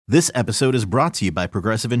This episode is brought to you by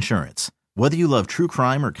Progressive Insurance. Whether you love true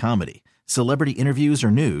crime or comedy, celebrity interviews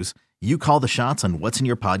or news, you call the shots on what's in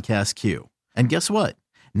your podcast queue. And guess what?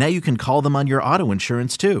 Now you can call them on your auto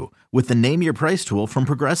insurance too with the Name Your Price tool from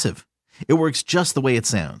Progressive. It works just the way it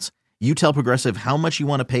sounds. You tell Progressive how much you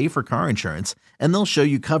want to pay for car insurance, and they'll show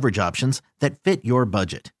you coverage options that fit your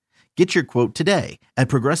budget. Get your quote today at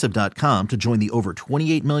Progressive.com to join the over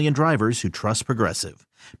 28 million drivers who trust Progressive.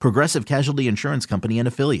 Progressive Casualty Insurance Company and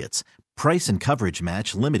Affiliates. Price and coverage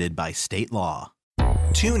match limited by state law.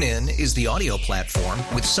 TuneIn is the audio platform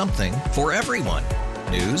with something for everyone.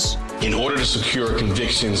 News. In order to secure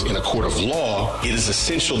convictions in a court of law, it is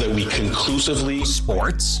essential that we conclusively.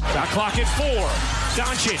 Sports. Shot clock at 4.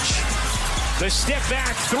 Doncic. The step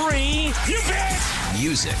back 3. You bet.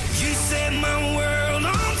 Music. You set my world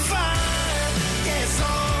on fire. Yes,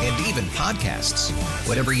 and even podcasts.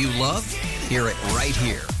 Whatever you love, hear it right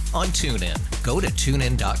here on TuneIn. Go to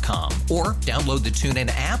TuneIn.com or download the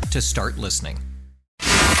TuneIn app to start listening.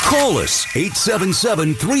 Call us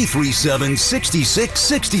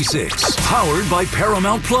 877-337-6666. Powered by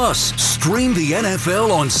Paramount Plus. Stream the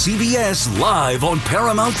NFL on CBS live on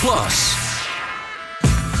Paramount Plus.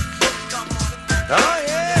 Oh,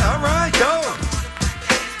 yeah. All right, Dove.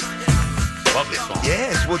 Love this song.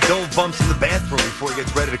 Yes, well, Dove bumps in the bathroom before he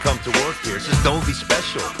gets ready to come to work here. It's just Dovey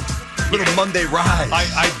special. Little Monday rise.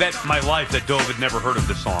 I bet my life that Dove had never heard of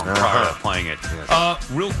this song prior to playing it.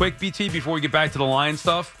 Yes. Real quick, BT, before we get back to the Lions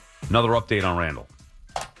stuff, another update on Randle.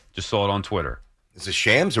 Just saw it on Twitter. Is this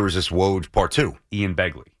Shams or is this Woj part 2? Ian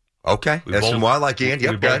Begley. Okay. That's why I like Ian.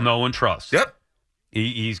 Yep. We both know and trust. Yep.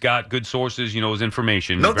 He's got good sources, his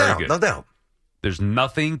information. No Very doubt. good. No doubt. There's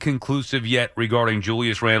nothing conclusive yet regarding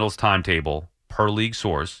Julius Randle's timetable, per league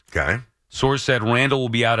source. Okay. Source said Randle will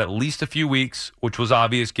be out at least a few weeks, which was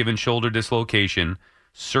obvious given shoulder dislocation.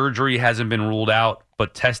 Surgery hasn't been ruled out,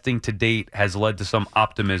 but testing to date has led to some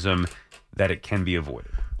optimism that it can be avoided.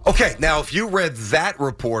 Okay, now if you read that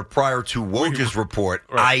report prior to Woj's report,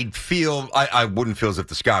 Right. I wouldn't feel as if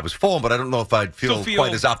the sky was falling, but I don't know if I'd feel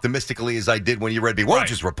quite as optimistically as I did when you read me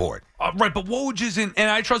Woj's report. Right, but Woj isn't, and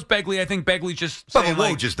I trust Begley. I think Begley's just But saying,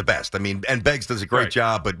 Woj is the best. I mean, and Beggs does a great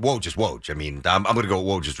job, but Woj is Woj. I mean, I'm going to go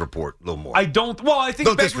with Woj's report a little more. I think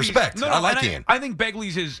no disrespect. I like Ian. I think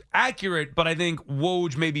Begley's is accurate, but I think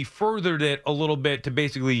Woj maybe furthered it a little bit to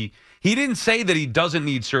basically, he didn't say that he doesn't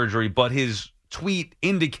need surgery, but his tweet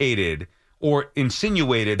indicated or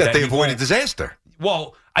insinuated that they avoided disaster.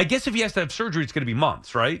 Well, I guess if he has to have surgery, it's going to be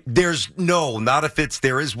months, right? Not if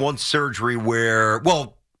there is one surgery where,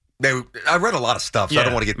 I read a lot of stuff, so I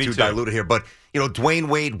don't want to get too diluted here, but, Dwayne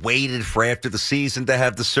Wade waited for after the season to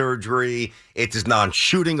have the surgery. It's his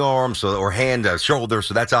non-shooting arm or hand, shoulder,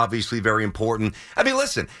 so that's obviously very important. I mean,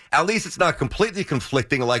 listen, at least it's not completely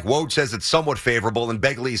conflicting. Like Woj says it's somewhat favorable, and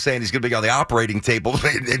Begley is saying he's going to be on the operating table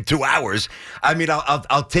in 2 hours. I mean,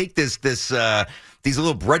 I'll take these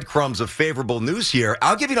little breadcrumbs of favorable news here.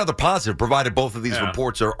 I'll give you another positive, provided both of these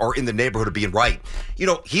reports are in the neighborhood of being right.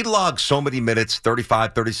 He logged so many minutes,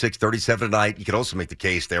 35, 36, 37 tonight. You could also make the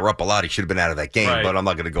case they were up a lot. He should have been out of that game, but I'm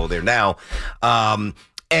not going to go there now. And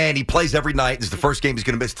he plays every night. This is the first game he's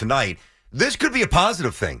going to miss tonight. This could be a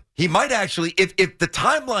positive thing. He might actually, if the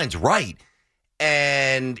timeline's right,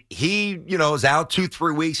 and he, is out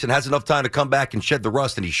 2-3 weeks and has enough time to come back and shed the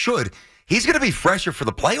rust, and he should, he's going to be fresher for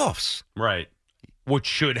the playoffs. Right. Which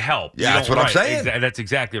should help. Yeah, that's what I'm saying. That's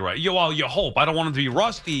exactly right. You hope. I don't want him to be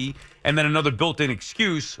rusty and then another built-in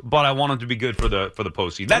excuse, but I want him to be good for the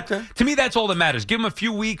postseason. To me, that's all that matters. Give him a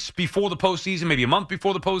few weeks before the postseason, maybe a month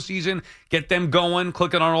before the postseason, get them going,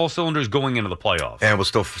 clicking on all cylinders going into the playoffs. And we'll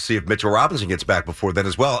still see if Mitchell Robinson gets back before then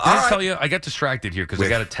as well. Did I tell you, I got distracted here because I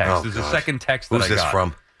got a text. There's a second text that I got. Who's this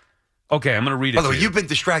from? Okay, I'm going to read it. By the way, you've been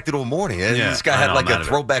distracted all morning. And this guy had a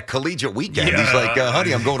throwback collegiate weekend. Yeah. He's like,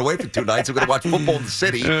 honey, I'm going away for 2 nights. I'm going to watch football in the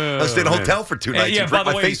city. I'll stay in a hotel for 2 nights and drink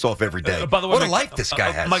my face off every day. By the way, what a life this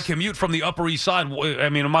guy has. My commute from the Upper East Side, I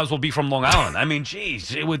mean, it might as well be from Long Island. I mean,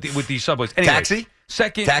 geez, with these subways. Anyway, Taxi?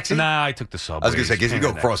 Second, Taxi? Nah, I took the subway. I was going to say, because you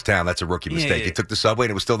go cross town, that's a rookie mistake. You took the subway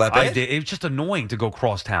and it was still that bad? I did. It was just annoying to go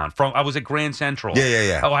cross town. I was at Grand Central.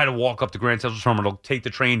 Yeah. I had to walk up to Grand Central Terminal, take the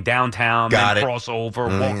train downtown, then cross over,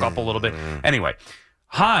 walk up a little bit. Anyway,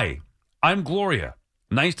 hi, I'm Gloria.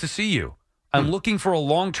 Nice to see you. I'm looking for a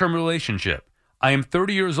long-term relationship. I am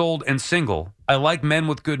 30 years old and single. I like men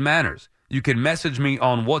with good manners. You can message me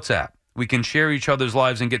on WhatsApp. We can share each other's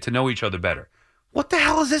lives and get to know each other better. What the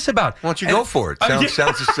hell is this about? Why don't you go for it?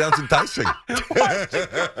 Sounds enticing. Who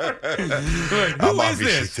is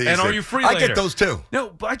this? Teasing. And are you free later? I get those too. No,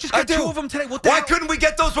 but I just got 2 of them today. Why couldn't we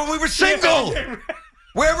get those when we were single?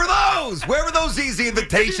 Where were those? Where were those easy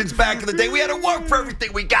invitations back in the day? We had to work for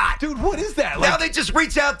everything we got. Dude, what is that? Now they just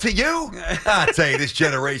reach out to you? I tell you, this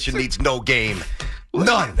generation needs no game.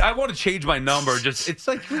 None. I want to change my number. It's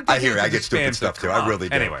like I hear it. I get stupid stuff too. I really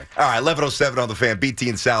do. Anyway. All right, 11:07 on the Fan. BT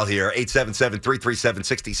and Sal here.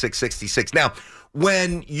 877-337-6666. Now,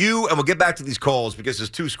 when you, and we'll get back to these calls because there's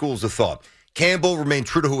two schools of thought. Campbell remained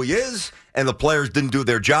true to who he is, and the players didn't do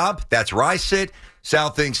their job. That's where I sit. Sal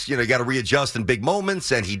thinks, you got to readjust in big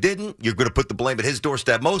moments, and he didn't. You're going to put the blame at his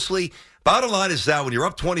doorstep mostly. Bottom line is, Sal, when you're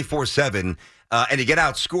up 24-7 and you get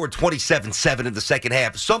outscored 27-7 in the second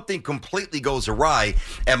half, something completely goes awry.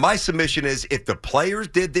 And my submission is, if the players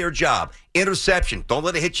did their job, interception, don't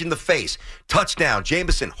let it hit you in the face, touchdown,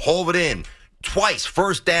 Jameson, haul it in, twice,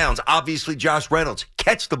 first downs, obviously Josh Reynolds,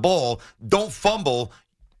 catch the ball, don't fumble,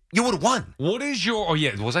 you would have won. What is your?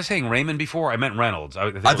 Was I saying Raymond before? I meant Reynolds.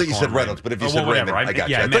 I think you said Reynolds, but if you said Raymond, I got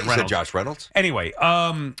you. I thought you said Josh Reynolds. Anyway,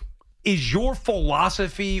 is your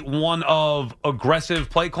philosophy one of aggressive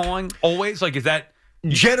play calling always? Like, is that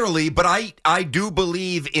generally? But I do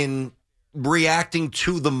believe in reacting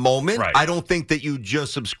to the moment. Right. I don't think that you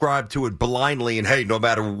just subscribe to it blindly and hey, no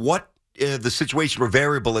matter what the situation or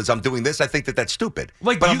variable is, I'm doing this. I think that that's stupid.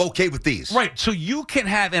 But I'm okay with these. Right. So you can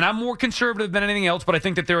have, and I'm more conservative than anything else, but I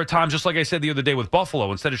think that there are times, just like I said the other day with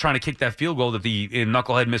Buffalo, instead of trying to kick that field goal that the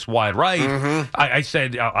knucklehead missed wide right, I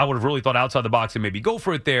said I would have really thought outside the box and maybe go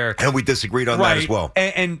for it there. And we disagreed on that as well.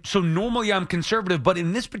 And so normally I'm conservative, but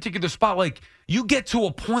in this particular spot, like, you get to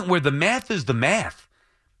a point where the math is the math.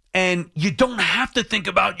 And you don't have to think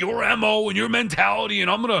about your MO and your mentality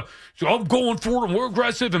and I'm going for it and we're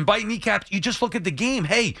aggressive and bite kneecaps. You just look at the game.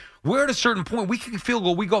 Hey, we're at a certain point. We can field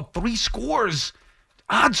goal. We go up 3 scores.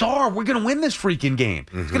 Odds are we're going to win this freaking game.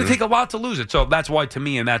 It's going to take a lot to lose it. So that's why, to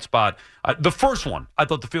me, in that spot, the first one, I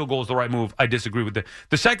thought the field goal was the right move. I disagree with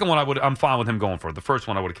the second one. I'm fine with him going for it. The first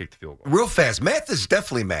one, I would have kicked the field goal. Real fast, math is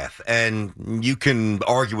definitely math, and you can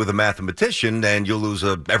argue with a mathematician, and you'll lose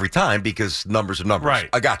every time because numbers are numbers. Right.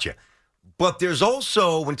 I got you. But there's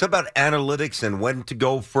also, when you talk about analytics and when to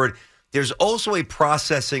go for it, there's also a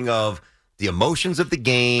processing of the emotions of the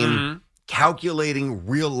game. Calculating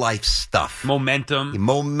real life stuff.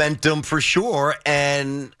 Momentum for sure.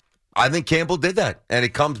 And I think Campbell did that. And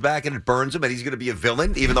it comes back and it burns him. And he's going to be a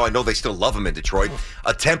villain, even though I know they still love him in Detroit.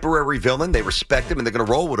 A temporary villain. They respect him and they're going to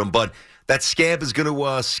roll with him. But that scab is going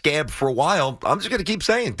to scab for a while. I'm just going to keep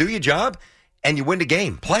saying, do your job and you win the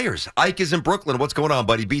game. Players. Ike is in Brooklyn. What's going on,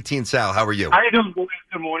 buddy? BT and Sal, how are you? How you doing, boys?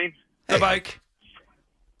 Good morning. Hey, Ike.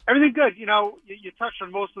 Everything good. You touched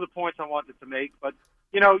on most of the points I wanted to make, but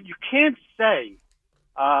you can't say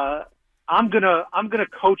I'm gonna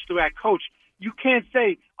coach the way I coach. You can't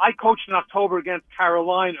say I coached in October against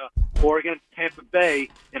Carolina or against Tampa Bay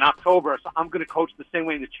in October, so I'm gonna coach the same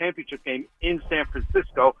way in the championship game in San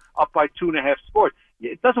Francisco, up by 2.5 scores.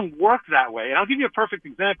 It doesn't work that way. And I'll give you a perfect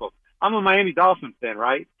example. I'm a Miami Dolphins fan,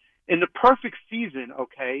 right? In the perfect season,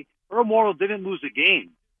 okay, Earl Morrall didn't lose a game,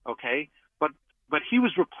 okay, but he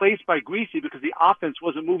was replaced by Greasy because the offense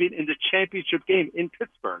wasn't moving in the championship game in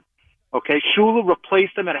Pittsburgh. Okay, Shula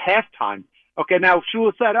replaced him at halftime. Okay, now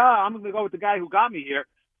Shula said, I'm going to go with the guy who got me here.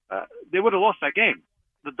 They would have lost that game.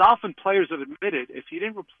 The Dolphin players have admitted if he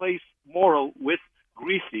didn't replace Morrall with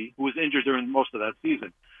Greasy, who was injured during most of that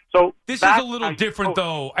season. So this is a little different,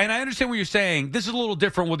 though, and I understand what you're saying. This is a little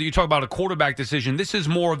different whether you talk about a quarterback decision. This is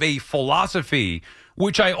more of a philosophy,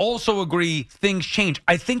 which I also agree things change.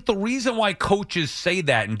 I think the reason why coaches say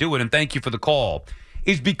that and do it, and thank you for the call,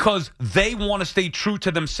 is because they want to stay true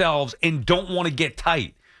to themselves and don't want to get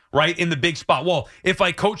tight, right, in the big spot. Well, if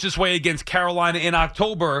I coach this way against Carolina in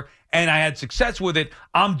October and I had success with it,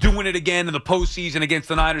 I'm doing it again in the postseason against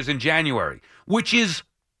the Niners in January, which is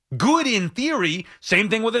good in theory. Same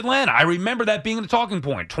thing with Atlanta. I remember that being the talking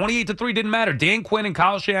point. 28-3 didn't matter. Dan Quinn and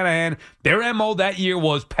Kyle Shanahan, their MO that year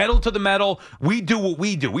was pedal to the metal. We do what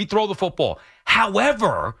we do. We throw the football.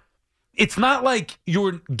 However, it's not like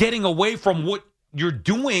you're getting away from what you're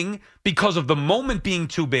doing because of the moment being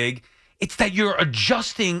too big. It's that you're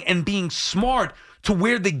adjusting and being smart to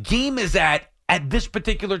where the game is at this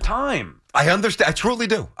particular time. I understand. I truly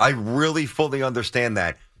do. I really fully understand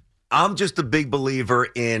that. I'm just a big believer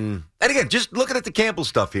in, and again, just looking at the Campbell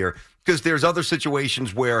stuff here, because there's other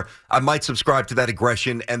situations where I might subscribe to that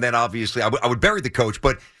aggression, and then obviously I would bury the coach.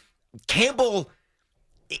 But Campbell,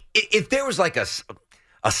 if there was like a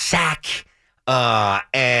sack,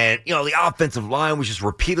 and the offensive line was just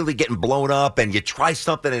repeatedly getting blown up, and you try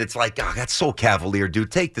something and it's like, oh, that's so cavalier,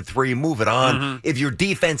 dude. Take the 3, move it on. If your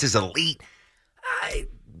defense is elite,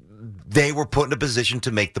 they were put in a position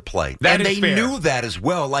to make the play. And they knew that as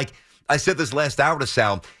well. Like, I said this last hour to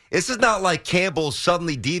Sal. This is not like Campbell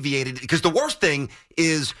suddenly deviated, because the worst thing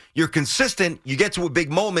is you're consistent, you get to a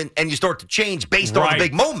big moment, and you start to change based on the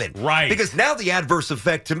big moment. Right. Because now the adverse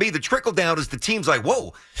effect, to me, the trickle-down is the team's like,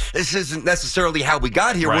 whoa, this isn't necessarily how we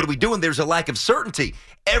got here. Right. What are we doing? There's a lack of certainty.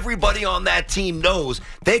 Everybody on that team knows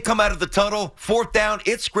they come out of the tunnel, fourth down,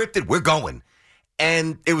 it's scripted, we're going.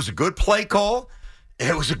 And it was a good play call.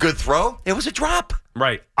 It was a good throw. It was a drop.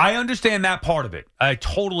 Right. I understand that part of it. I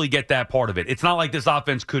totally get that part of it. It's not like this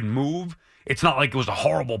offense couldn't move. It's not like it was a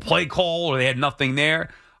horrible play call or they had nothing there.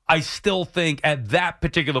 I still think at that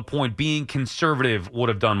particular point, being conservative would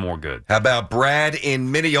have done more good. How about Brad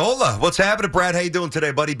in Mineola? What's happening, Brad? How you doing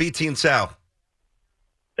today, buddy? BT and Sal.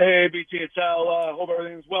 Hey, BT and Sal. Hope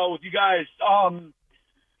everything's well with you guys.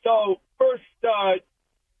 So first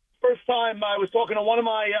time I was talking to one of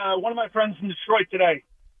my friends in Detroit today.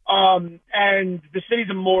 And the city's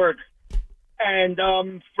a morgue. And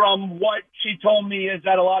from what she told me is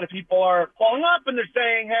that a lot of people are calling up and they're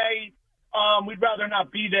saying, hey, we'd rather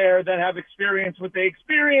not be there than have experienced what they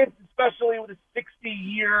experienced, especially with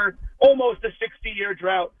almost a 60-year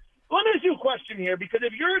drought. Let me ask you a question here, because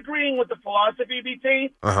if you're agreeing with the philosophy,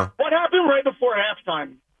 BT, what happened right before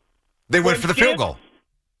halftime? They went for the field goal.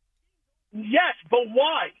 Yes, but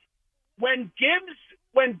why? When Gibbs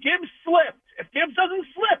slipped, if Gibbs doesn't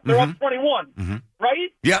slip, they're up 21,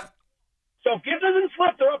 right? Yeah. So if Gibbs doesn't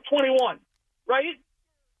slip, they're up 21, right?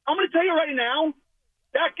 I'm going to tell you right now,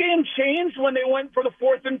 that game changed when they went for the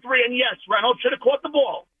 4th and 3. And yes, Reynolds should have caught the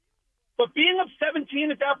ball. But being up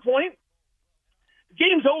 17 at that point, the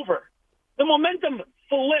game's over. The momentum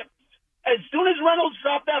flipped. As soon as Reynolds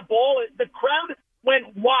dropped that ball, the crowd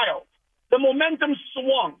went wild. The momentum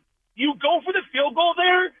swung. You go for the field goal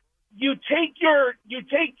there, you take your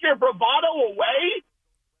bravado away,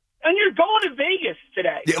 and you're going to Vegas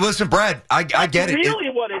today. Yeah, listen, Brad, I get it. That's really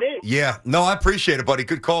what it is. Yeah. No, I appreciate it, buddy.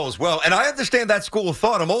 Good call as well. And I understand that school of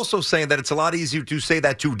thought. I'm also saying that it's a lot easier to say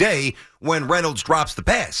that today when Reynolds drops the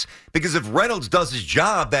pass. Because if Reynolds does his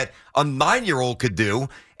job that a 9-year-old could do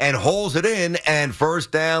and holds it in and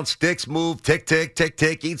first down, sticks move, tick, tick, tick,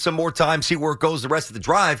 tick, eat some more time, see where it goes the rest of the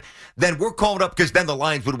drive, then we're calling up, because then the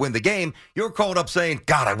Lions would win the game. You're calling up saying,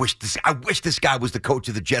 God, I wish this guy was the coach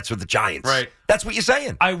of the Jets or the Giants. Right. That's what you're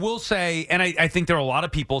saying. I will say, and I think there are a lot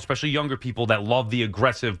of people, especially younger people, that love the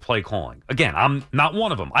aggressive play calling. Again, I'm not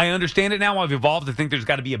one of them. I understand it now. I've evolved. I think there's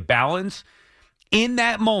got to be a balance. In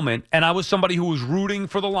that moment, and I was somebody who was rooting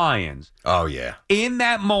for the Lions. Oh, yeah. In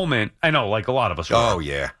that moment, I know, like a lot of us. Oh,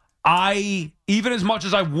 yeah. Even as much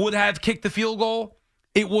as I would have kicked the field goal,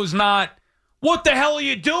 it was not, what the hell are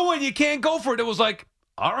you doing? You can't go for it. It was like,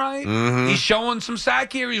 all right, he's showing some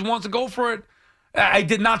sack here. He wants to go for it. I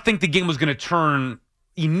did not think the game was going to turn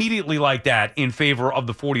immediately like that in favor of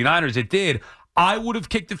the 49ers. It did. I would have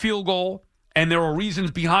kicked the field goal, and there were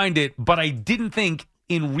reasons behind it, but I didn't think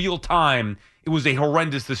in real time it was a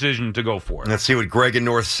horrendous decision to go for it. Let's see what Greg in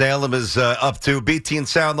North Salem is up to. BT and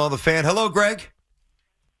Sound on the Fan. Hello, Greg.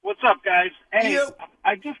 What's up, guys? Hey,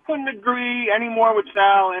 I just couldn't agree any more with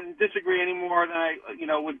Sal and disagree any more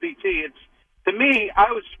than with BT. To me,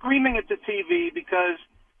 I was screaming at the TV because,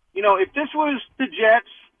 if this was the Jets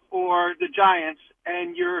or the Giants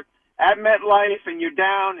and you're at MetLife and you're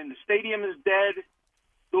down and the stadium is dead,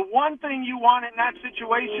 the one thing you want in that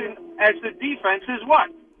situation as the defense is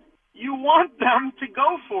what? You want them to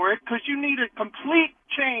go for it because you need a complete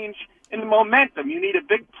change in the momentum. You need a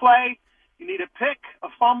big play. You need a pick, a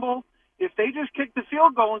fumble. If they just kick the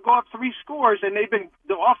field goal and go up 3 scores, and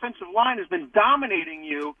the offensive line has been dominating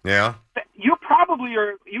you. Yeah. You probably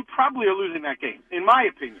are losing that game, in my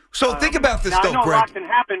opinion. So think about this, now, though, I know Greg. A lot can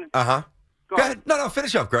happen. Go ahead. No,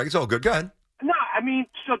 finish up, Greg. It's all good. Go ahead. No, I mean,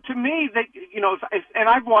 so to me, and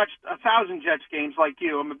I've watched 1,000 Jets games like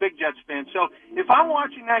you. I'm a big Jets fan. So if I'm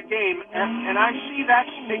watching that game and I see that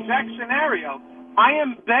exact scenario, I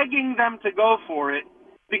am begging them to go for it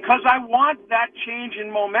because I want that change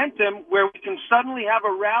in momentum where we can suddenly have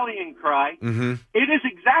a rallying cry. Mm-hmm. It is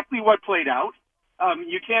exactly what played out.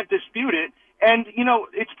 You can't dispute it. And,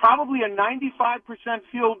 it's probably a 95%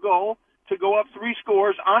 field goal to go up 3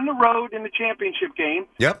 scores on the road in the championship game.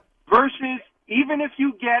 Yep. Versus even if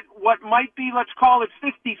you get what might be, let's call it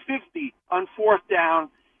 50-50 on 4th down,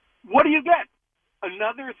 what do you get?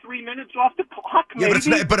 Another 3 minutes off the clock, maybe?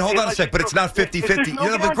 Yeah, but hold on a sec. But it's not 50-50.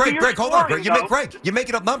 No Greg, hold on. Greg, you're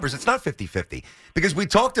making up numbers. It's not 50-50. Because we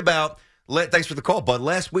talked about thanks for the call, Bud.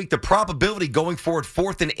 Last week, the probability going for it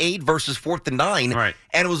 4th and 8 versus 4th and 9, right,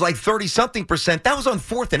 and it was like 30-something%. That was on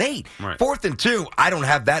 4th and 8. Right. 4th and 2, I don't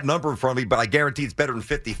have that number in front of me, but I guarantee it's better than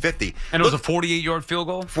 50-50. And it was a 48-yard field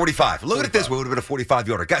goal? 45. Look at it this way. It would have been a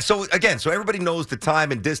 45-yarder. So, again, everybody knows the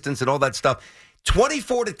time and distance and all that stuff.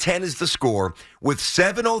 24-10 is the score with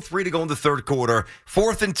 7:03 to go in the third quarter.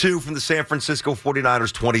 4th and 2 from the San Francisco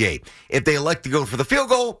 49ers, 28. If they elect to go for the field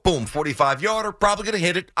goal, boom, 45-yarder, probably going to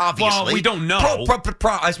hit it, obviously. Well, we don't know.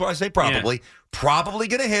 That's why I say probably. Yeah. Probably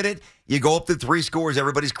going to hit it. You go up to 3 scores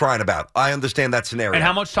everybody's crying about. I understand that scenario. And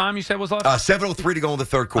how much time you said was left? 7:03 to go in the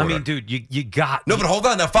third quarter. I mean, dude, you got... No, but hold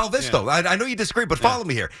on. Now, follow this, though. I know you disagree, but follow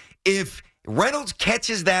me here. If Reynolds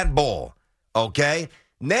catches that ball, okay,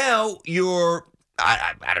 now you're...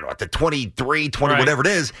 I don't know, at the 23, 20, whatever it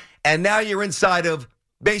is, and now you're inside of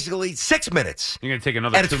basically 6 minutes. You're going to take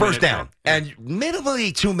another 2 minutes. And it's first down. Yeah. And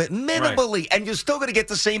minimally 2 minutes, and you're still going to get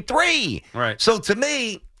the same 3. Right. So to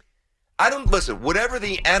me, I don't, listen, whatever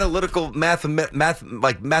the analytical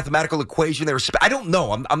mathematical equation there is, I don't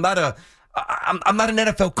know. I'm not an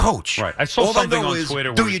NFL coach. Right. I saw something on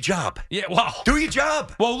Twitter. Do your job. Yeah, well. Do your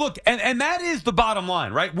job. Well, look, and that is the bottom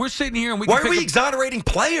line, right? We're sitting here and we Why are we exonerating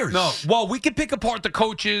players? No. Well, we can pick apart the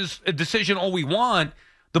coach's decision all we want.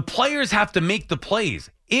 The players have to make the plays.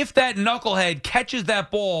 If that knucklehead catches that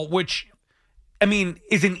ball, which, I mean,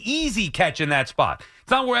 is an easy catch in that spot.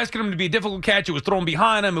 It's not we're asking him to be a difficult catch. It was thrown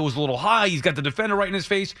behind him. It was a little high. He's got the defender right in his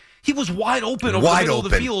face. He was wide open over the middle of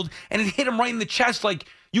the field, and it hit him right in the chest. Like,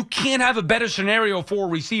 you can't have a better scenario for a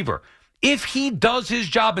receiver. If he does his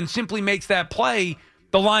job and simply makes that play,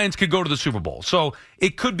 the Lions could go to the Super Bowl. So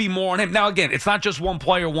it could be more on him. Now, again, it's not just one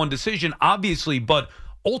player, one decision, obviously, but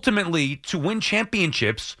ultimately to win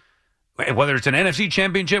championships, whether it's an NFC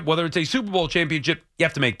championship, whether it's a Super Bowl championship, you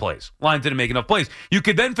have to make plays. Lions didn't make enough plays. You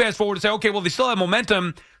could then fast forward and say, okay, well, they still have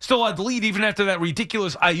momentum, still had the lead even after that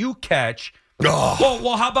ridiculous Ayuk catch. Oh,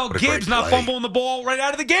 well, how about Gibbs not fumbling the ball right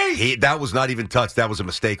out of the gate? That was not even touched. That was a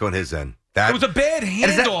mistake on his end. It was a bad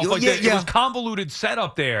handoff. It was convoluted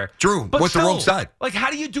setup there. Drew, what's the wrong side? Like,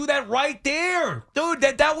 how do you do that right there? Dude,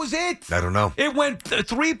 that was it. I don't know. It went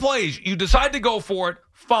 3 plays. You decide to go for it.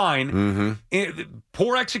 Fine. Mm-hmm.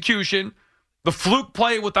 Poor execution. The fluke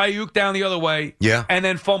play with Ayuk down the other way. Yeah. And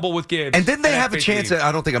then fumble with Gibbs. And didn't they have a chance?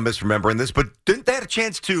 I don't think I'm misremembering this, but didn't they have a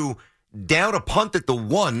chance to down a punt at the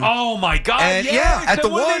 1? Oh, my God. And, at the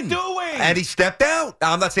 1. What are they doing? And he stepped out.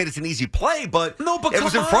 Now, I'm not saying it's an easy play, but it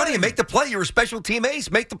was in front of you. Make the play. You're a special team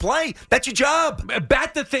ace. Make the play. That's your job.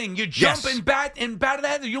 Bat the thing. You jump and bat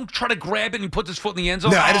that. You don't try to grab it and he puts his foot in the end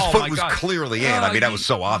zone. No, and his foot was clearly in. I mean, that was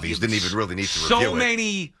so obvious. Didn't even really need to review it. So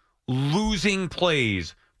many losing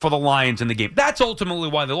plays for the Lions in the game. That's ultimately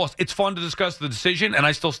why they lost. It's fun to discuss the decision, and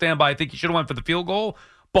I still stand by. I think he should have went for the field goal.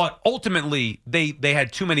 But ultimately, they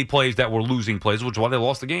had too many plays that were losing plays, which is why they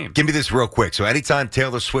lost the game. Give me this real quick. So anytime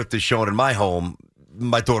Taylor Swift is shown in my home,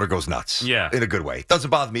 my daughter goes nuts. Yeah. In a good way. It doesn't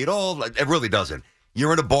bother me at all. It really doesn't.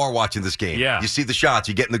 You're in a bar watching this game. Yeah. You see the shots.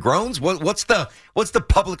 You getting the groans? What's the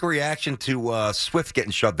public reaction to Swift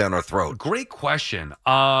getting shoved down our throat? Great question.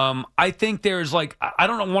 I think there's I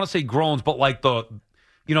don't want to say groans, but like the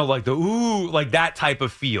ooh, like that type of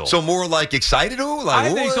feel. So more like excited ooh?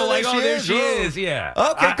 I think so, like, there she is, yeah.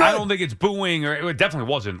 Okay, good. I don't think it's booing, or it definitely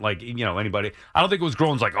wasn't like, anybody. I don't think it was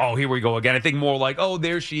groans like, oh, here we go again. I think more like, oh,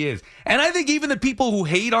 there she is. And I think even the people who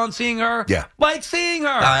hate on seeing her, like seeing her.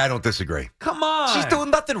 I don't disagree. Come on. She's doing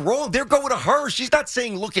nothing wrong. They're going to her. She's not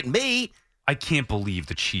saying, look at me. I can't believe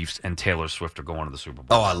the Chiefs and Taylor Swift are going to the Super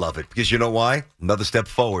Bowl. Oh, I love it. Because you know why? Another step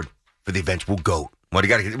forward for the eventual GOAT. Well, we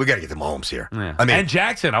got to get the Mahomes here. Yeah. I mean, and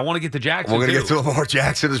Jackson. I want to get to Jackson. We're going to get to Lamar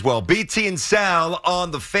Jackson as well. BT and Sal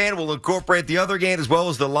on the Fan will incorporate the other game as well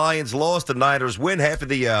as the Lions lost. The Niners win. Half of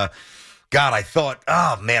the I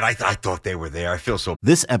thought they were there. I feel so.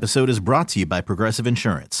 This episode is brought to you by Progressive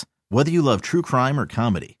Insurance. Whether you love true crime or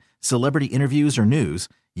comedy, celebrity interviews or news,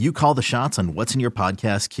 you call the shots on what's in your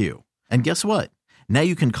podcast queue. And guess what? Now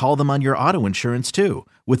you can call them on your auto insurance too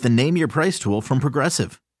with the Name Your Price tool from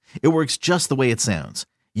Progressive. It works just the way it sounds.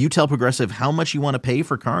 You tell Progressive how much you want to pay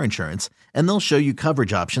for car insurance, and they'll show you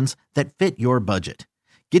coverage options that fit your budget.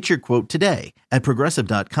 Get your quote today at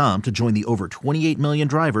Progressive.com to join the over 28 million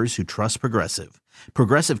drivers who trust Progressive.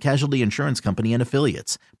 Progressive Casualty Insurance Company and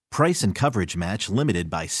Affiliates. Price and coverage match limited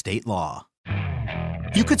by state law.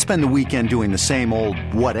 You could spend the weekend doing the same old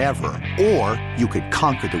whatever, or you could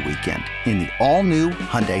conquer the weekend in the all-new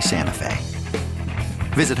Hyundai Santa Fe.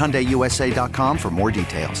 Visit HyundaiUSA.com for more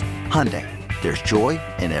details. Hyundai, there's joy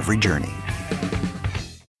in every journey.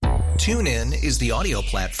 TuneIn is the audio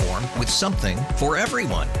platform with something for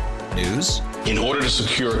everyone. News. In order to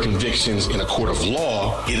secure convictions in a court of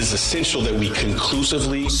law, it is essential that we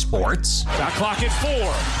conclusively. Sports. Shot clock at 4.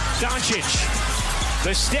 Doncic.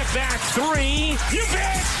 The step back 3. You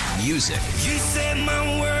bet. Music. You set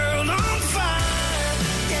my world on fire.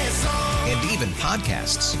 Yes, and even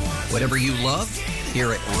podcasts. Whatever you love,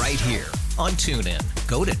 hear it right here on TuneIn.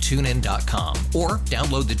 Go to TuneIn.com or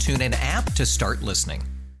download the TuneIn app to start listening.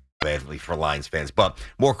 Badly for Lions fans, but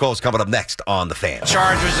more calls coming up next on The Fan.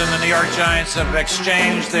 Chargers and the New York Giants have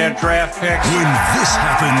exchanged their draft picks. When this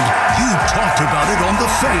happened, you talked about it on The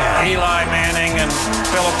Fan. Eli Manning and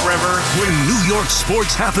Phillip Rivers. When New York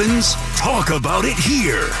sports happens, talk about it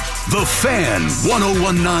here. The Fan,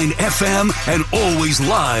 101.9 FM, and always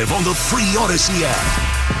live on the free Odyssey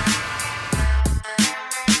app.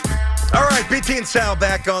 All right, BT and Sal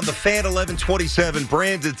back on The Fan, 1127.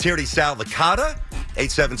 Brandon Tierney, Sal Licata,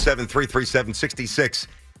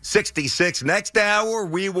 877-337-6666. Next hour,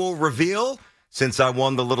 we will reveal, since I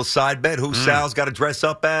won the little side bet, who Sal's got to dress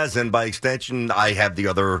up as, and by extension, I have the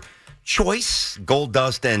other choice, Gold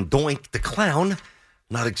Dust and Doink the Clown.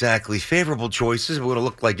 Not exactly favorable choices. We're going to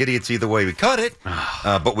look like idiots either way we cut it,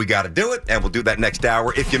 but we got to do it, and we'll do that next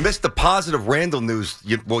hour. If you missed the positive Randle news,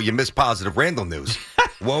 you missed positive Randle news.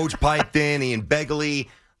 Woj piped in, Ian Begley.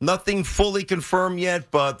 Nothing fully confirmed yet,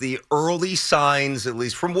 but the early signs, at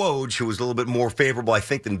least from Woj, who was a little bit more favorable, I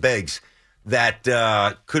think, than Beggs, that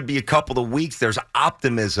could be a couple of weeks. There's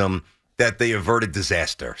optimism that they averted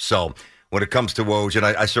disaster. So when it comes to Woj, and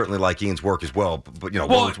I certainly like Ian's work as well, but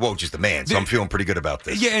Woj is the man, so I'm feeling pretty good about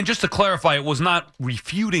this. Yeah, and just to clarify, it was not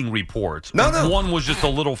refuting reports. No. One was just a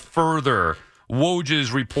little further.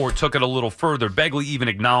 Woj's report took it a little further. Begley even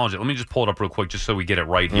acknowledged it. Let me just pull it up real quick just so we get it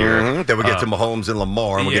right here. Mm-hmm. Then we get to Mahomes and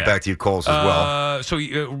Lamar, and we'll get back to your calls as well. So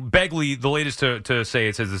Begley, the latest to say,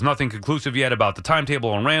 it says there's nothing conclusive yet about the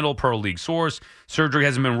timetable on Randle, per a league source. Surgery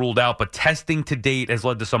hasn't been ruled out, but testing to date has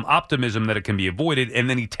led to some optimism that it can be avoided. And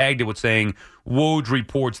then he tagged it with saying, Woj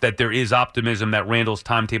reports that there is optimism that Randle's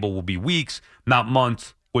timetable will be weeks, not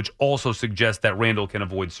months, which also suggests that Randle can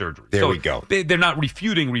avoid surgery. There we go. They're not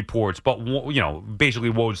refuting reports, but basically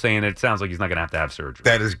Woj saying that it sounds like he's not going to have surgery.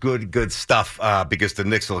 That is good stuff because the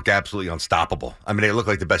Knicks look absolutely unstoppable. I mean, they look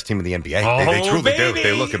like the best team in the NBA. They truly do.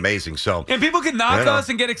 They look amazing. So, and people can knock us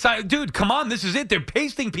and get excited. Dude, come on, this is it. They're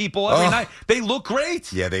pasting people every night. They look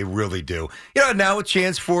great. Yeah, they really do. Now a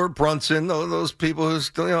chance for Brunson. Those people who's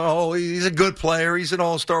he's a good player. He's an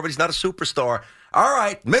all-star, but he's not a superstar. All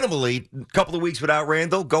right, minimally, a couple of weeks without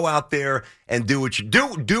Randle, go out there and do what you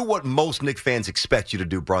do. Do what most Knicks fans expect you to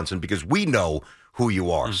do, Brunson, because we know who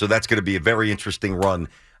you are. So that's going to be a very interesting run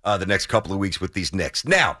the next couple of weeks with these Knicks.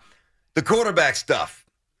 Now, the quarterback stuff.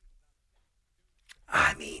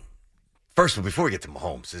 I mean, first of all, before we get to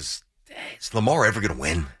Mahomes, is Lamar ever going to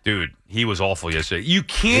win? Dude, he was awful yesterday. You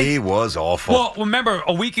can't. He was awful. Well, remember,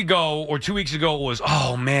 a week ago or 2 weeks ago, it was,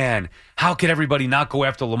 oh, man, how could everybody not go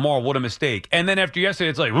after Lamar? What a mistake. And then after yesterday,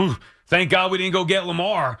 it's like, ooh, thank God we didn't go get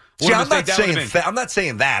Lamar. I'm not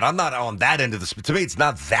saying that. I'm not on that end of the. To me, it's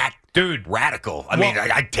not that radical. I mean,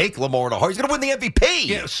 I'd take Lamar in a heart. He's going to win the MVP.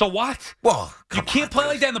 Yeah, so what? Well, you can't play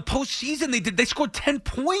like that in the postseason. They scored 10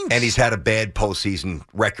 points. And he's had a bad postseason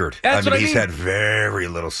record. He's had very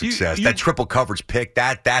little success. That triple coverage pick,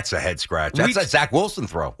 that's a head scratch. That's a Zach Wilson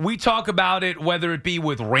throw. We talk about it, whether it be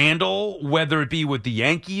with Randle, whether it be with the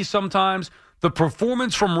Yankees sometimes. The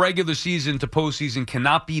performance from regular season to postseason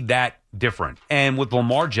cannot be that different. And with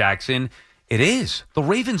Lamar Jackson, it is. The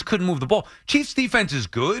Ravens couldn't move the ball. Chiefs defense is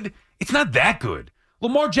good. It's not that good.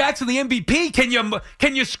 Lamar Jackson, the MVP.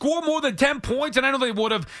 Can you score more than 10 points? And I know they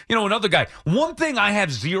would have, another guy. One thing I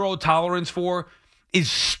have zero tolerance for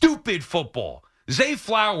is stupid football. Zay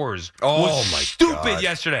Flowers was stupid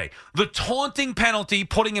yesterday. The taunting penalty,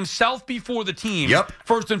 putting himself before the team. Yep.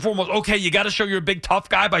 First and foremost, okay, you got to show you're a big tough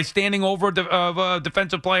guy by standing over a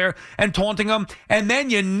defensive player and taunting him. And then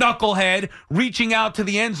you knucklehead reaching out to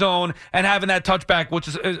the end zone and having that touchback, which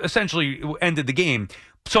is essentially ended the game.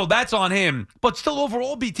 So that's on him. But still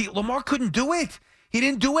overall, BT, Lamar couldn't do it. He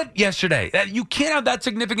didn't do it yesterday. You can't have that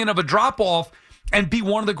significant of a drop-off and be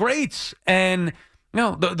one of the greats. And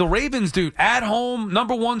the Ravens, dude, at home,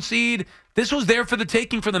 number 1 seed, this was there for the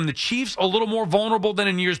taking for them. The Chiefs, a little more vulnerable than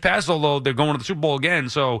in years past, although they're going to the Super Bowl again,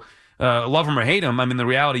 so love them or hate them. I mean, the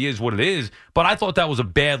reality is what it is. But I thought that was a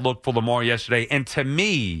bad look for Lamar yesterday, and to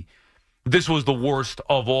me, this was the worst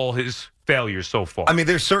of all his failures so far. I mean,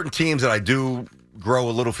 there's certain teams that I do grow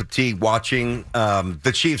a little fatigue watching.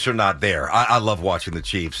 The Chiefs are not there. I love watching the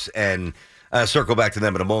Chiefs, and circle back to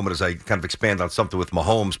them in a moment as I kind of expand on something with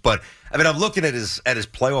Mahomes. But, I mean, I'm looking at his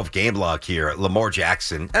playoff game log here. Lamar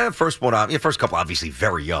Jackson, first couple, obviously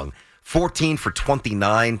very young. 14 for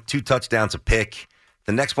 29, 2 touchdowns, a pick.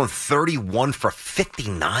 The next one, 31 for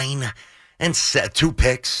 59 and 2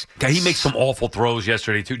 picks. Okay, he makes some awful throws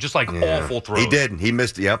yesterday, too. Just awful throws. He did. He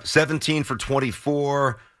missed, 17 for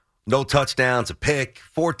 24, no touchdowns, a pick.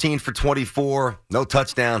 14 for 24, no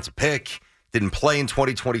touchdowns, a pick. Didn't play in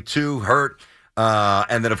 2022, hurt.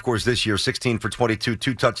 And then, of course, this year, 16 for 22,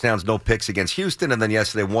 2 touchdowns, no picks against Houston. And then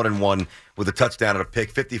yesterday, 1-1 with a touchdown and a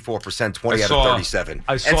pick, 54%, 20 out of 37.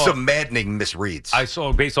 And some maddening misreads. I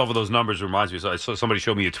saw, based off of those numbers, it reminds me, I saw somebody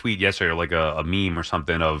showed me a tweet yesterday, like a meme or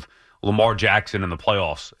something of Lamar Jackson in the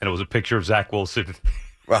playoffs. And it was a picture of Zach Wilson.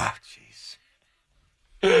 Ah,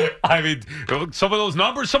 jeez. I mean, some of those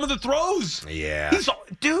numbers, some of the throws. Yeah.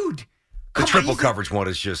 Dude. The triple coverage one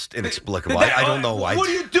is just inexplicable. I don't know why. What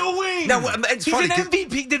are you doing? No, it's He's funny. an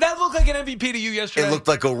MVP. Did that look like an MVP to you yesterday? It looked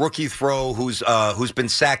like a rookie throw who's been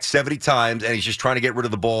sacked 70 times, and he's just trying to get rid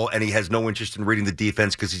of the ball, and he has no interest in reading the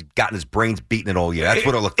defense because he's gotten his brains beaten it all year. That's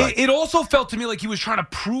what it looked like. It also felt to me like he was trying to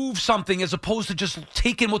prove something as opposed to just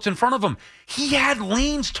taking what's in front of him. He had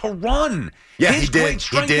lanes to run. Yeah, his he did. great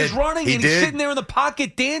strength is running, and he's sitting there in the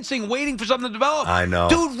pocket dancing, waiting for something to develop. I know.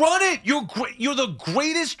 Dude, run it. You're the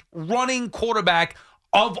greatest running quarterback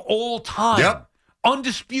of all time. Yep.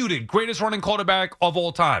 Undisputed greatest running quarterback of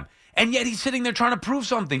all time. And yet he's sitting there trying to prove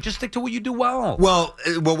something. Just stick to what you do well. Well,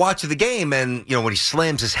 we're watching the game, and when he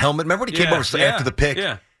slams his helmet, remember when he came over after the pick?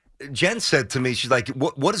 Yeah. Jen said to me, she's like,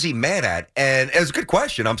 what is he mad at? And it was a good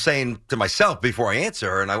question. I'm saying to myself before I answer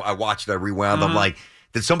her, and I watched it, I rewound. I'm like,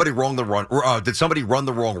 did somebody run the wrong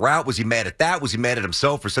route? Was he mad at that? Was he mad at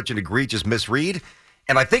himself for such an egregious misread?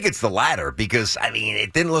 And I think it's the latter because,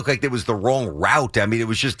 it didn't look like it was the wrong route. It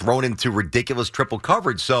was just thrown into ridiculous triple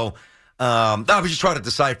coverage. So I was just trying to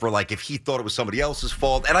decipher, if he thought it was somebody else's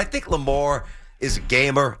fault. And I think Lamar is a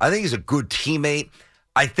gamer. I think he's a good teammate.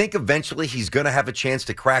 I think eventually he's going to have a chance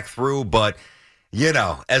to crack through. But,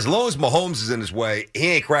 as long as Mahomes is in his way, he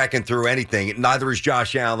ain't cracking through anything. Neither is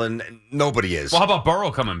Josh Allen. Nobody is. Well, how about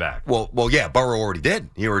Burrow coming back? Well, yeah, Burrow already did.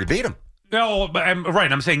 He already beat him. No, right.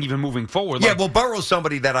 I'm saying even moving forward. Yeah, well, Burrow's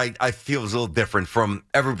somebody that I feel is a little different from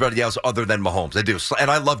everybody else other than Mahomes. I do. And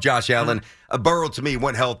I love Josh Allen. Burrow, to me,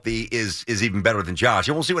 when healthy, is even better than Josh.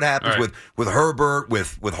 And we'll see what happens with Herbert,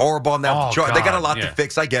 with Harbaugh now. They got a lot to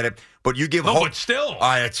fix. I get it. But you give but still.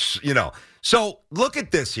 So look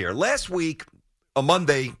at this here. Last week, a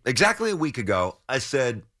Monday, exactly a week ago, I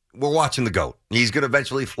said, we're watching the GOAT. He's going to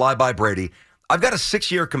eventually fly by Brady. I've got a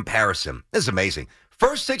 6-year comparison. This is amazing.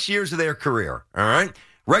 First 6 years of their career, all right?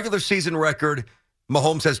 Regular season record,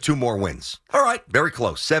 Mahomes has 2 more wins. All right, very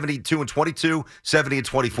close. 72-22,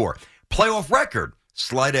 70-24. Playoff record,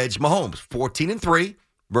 slight edge Mahomes, 14-3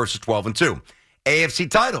 versus 12-2. AFC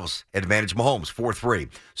titles, advantage Mahomes, 4-3.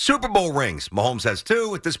 Super Bowl rings, Mahomes has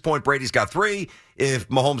 2. At this point, Brady's got 3. If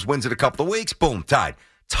Mahomes wins in a couple of weeks, boom, tied.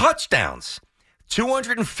 Touchdowns,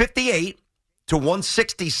 258 to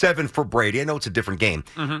 167 for Brady. I know it's a different game.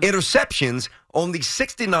 Interceptions, only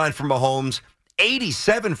 69 for Mahomes,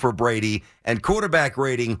 87 for Brady, and quarterback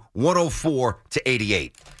rating 104 to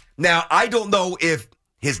 88. Now, I don't know if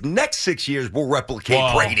his next 6 years will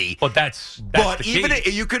replicate Brady. But that's even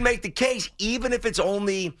you could make the case, even if it's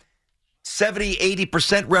only 70,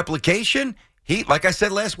 80% replication, like I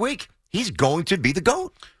said last week, he's going to be the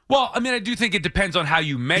GOAT. Well, I do think it depends on how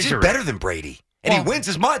you measure He's better than Brady. And he wins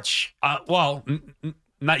as much.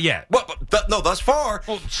 Not yet. Well, no, thus far.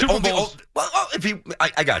 Well, Super Bowls.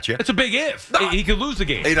 I got you. It's a big if. No, he could lose the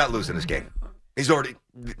game. He's not losing this game. They're going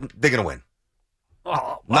to win.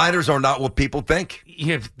 Niners are not what people think.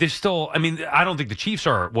 Yeah, there's still, I don't think the Chiefs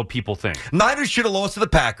are what people think. Niners should have lost to the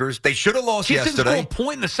Packers. They should have lost Chiefs yesterday. Chiefs didn't score a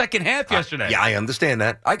point in the second half yesterday. Yeah, I understand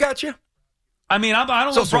that. I got you. I don't know.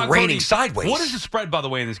 It's also raining sideways. What is the spread, by the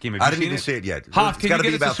way, in this game? I didn't even see it yet. Hoff, can you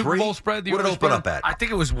get us the Super Bowl spread? What did it open up at? I think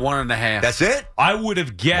it was 1.5. That's it? I would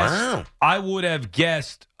have guessed. Wow. I would have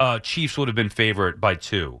guessed Chiefs would have been favored by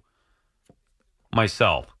 2.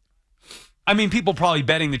 Myself. People probably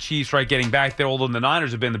betting the Chiefs, right, getting back there, although the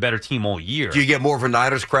Niners have been the better team all year. Do you get more of a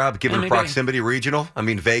Niners crowd given the proximity regional?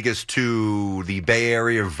 Vegas to the Bay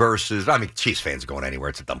Area versus, Chiefs fans are going anywhere.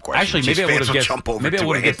 It's a dumb question. Actually, maybe I would have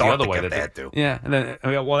guessed the other way. Yeah, and then,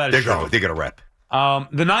 that is true. They're going to rep.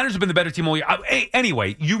 The Niners have been the better team all year.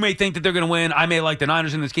 Anyway, you may think that they're going to win. I may like the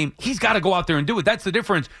Niners in this game. He's got to go out there and do it. That's the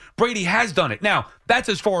difference. Brady has done it. Now, that's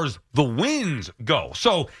as far as the wins go.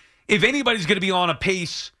 So, if anybody's going to be on a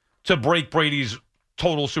pace to break Brady's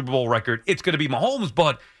total Super Bowl record, it's going to be Mahomes.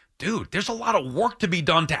 But, dude, there's a lot of work to be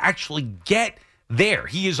done to actually get there.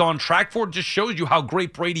 He is on track for it. Just shows you how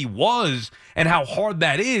great Brady was and how hard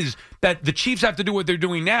that is, that the Chiefs have to do what they're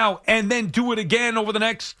doing now and then do it again over the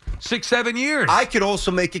next 6-7 years. I could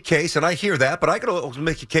also make a case, and I hear that, but I could also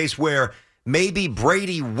make a case where maybe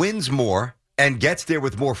Brady wins more and gets there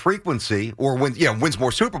with more frequency, or wins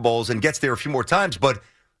more Super Bowls and gets there a few more times, but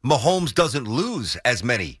Mahomes doesn't lose as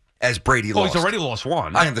many as Brady lost. He's already lost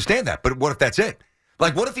one. I understand that, but what if that's it?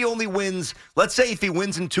 Like, what if he only wins, let's say if he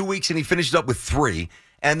wins in 2 weeks and he finishes up with 3,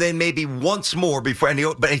 and then maybe once more but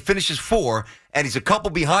he finishes 4, and he's a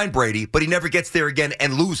couple behind Brady, but he never gets there again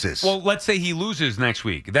and loses. Well, let's say he loses next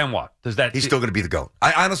week. Then what? He's still going to be the GOAT.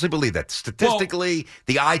 I honestly believe that. Statistically,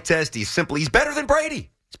 the eye test, he's better than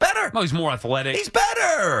Brady. He's better. No, he's more athletic. He's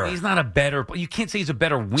better. He's not a better. You can't say he's a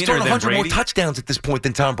better winner he's throwing 100 than Brady. more touchdowns at this point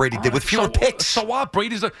than Tom Brady did with fewer picks. So what?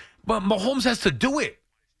 But Mahomes has to do it.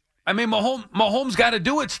 I mean, Mahomes got to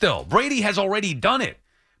do it still. Brady has already done it.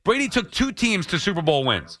 Brady took 2 teams to Super Bowl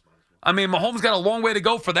wins. I mean, Mahomes got a long way to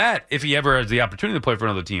go for that if he ever has the opportunity to play for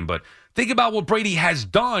another team. But think about what Brady has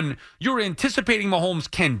done. You're anticipating Mahomes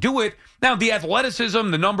can do it. Now, the athleticism,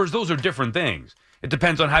 the numbers, those are different things. It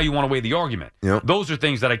depends on how you want to weigh the argument. Yep. Those are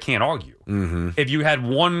things that I can't argue. Mm-hmm. If you had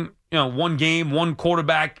one game, one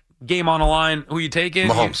quarterback game on the line, who you taking?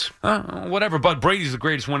 Mahomes. Whatever. But Brady's the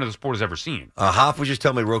greatest winner the sport has ever seen. Hoff, would you just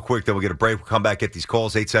tell me real quick, then we'll get a break. We'll come back, get these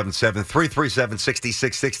calls,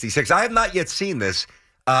 877-337-6666. I have not yet seen this.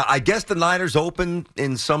 I guess the Niners open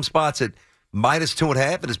in some spots at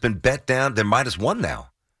 -2.5, and it's been bet down. They're -1 now.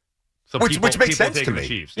 So which makes sense to me.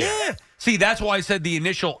 Chiefs, yeah. See, that's why I said the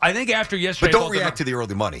initial. I think after yesterday. But don't react to the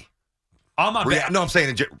early money. I'm not. No, I'm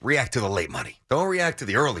saying react to the late money. Don't react to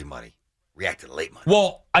the early money. React to the late money.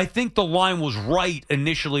 Well, I think the line was right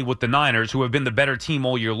initially with the Niners, who have been the better team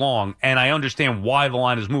all year long, and I understand why the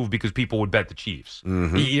line has moved because people would bet the Chiefs.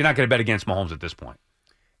 Mm-hmm. You're not going to bet against Mahomes at this point.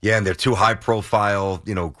 Yeah, and they're 2 high-profile,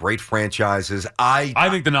 great franchises. I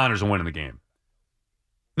think the Niners are winning the game.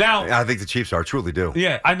 Now, I think the Chiefs are. I truly do.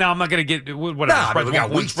 Yeah, I'm not going to get whatever. We got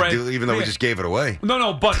weeks to do, even though we just gave it away.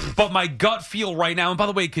 No, but my gut feel right now, and by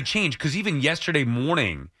the way, it could change because even yesterday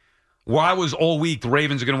morning, where I was all week, the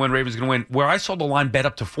Ravens are going to win. Where I saw the line bet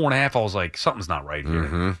up to 4.5, I was like, something's not right here.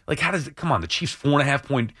 Mm-hmm. Like, how does it? Come on, the Chiefs 4.5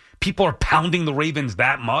 point. People are pounding the Ravens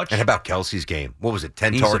that much. And how about Kelsey's game? What was it?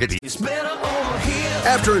 10 targets.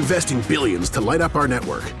 After investing billions to light up our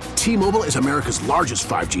network, T-Mobile is America's largest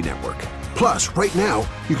 5G network. Plus, right now,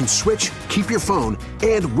 you can switch, keep your phone,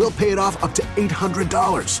 and we'll pay it off up to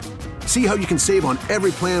 $800. See how you can save on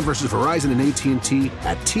every plan versus Verizon and AT&T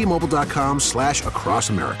at T-Mobile.com/across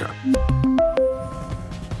America.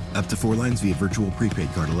 Up to 4 lines via virtual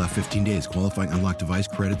prepaid card. Allow 15 days. Qualifying unlocked device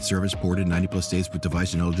credit service ported 90+ states with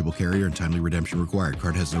device and eligible carrier and timely redemption required.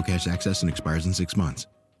 Card has no cash access and expires in 6 months.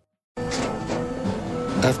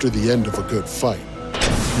 After the end of a good fight,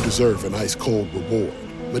 you deserve an ice-cold reward.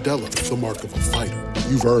 Modelo is the mark of a fighter.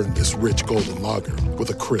 You've earned this rich golden lager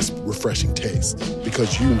with a crisp, refreshing taste.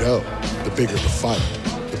 Because you know, the bigger the fight,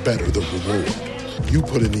 the better the reward. You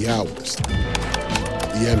put in the hours,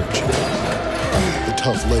 the energy, the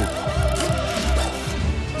tough labor.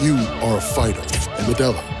 You are a fighter, and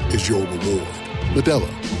Modelo is your reward. Modelo,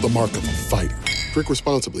 the mark of a fighter. Drink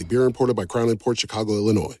responsibly. Beer imported by Crown Imports, Chicago,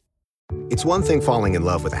 Illinois. It's one thing falling in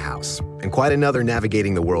love with a house, and quite another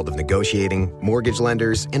navigating the world of negotiating, mortgage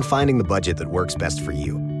lenders, and finding the budget that works best for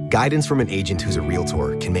you. Guidance from an agent who's a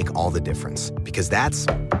Realtor can make all the difference, because that's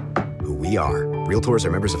who we are. Realtors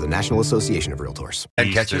are members of the National Association of Realtors.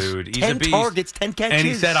 10 catches, dude. He's 10 a beast. targets, 10 catches. And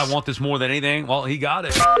he said, I want this more than anything. Well, he got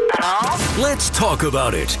it. Let's talk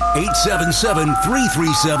about it.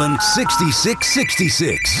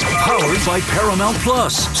 877-337-6666. Powered by Paramount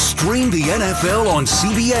Plus. Stream the NFL on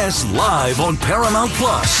CBS live on Paramount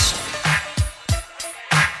Plus.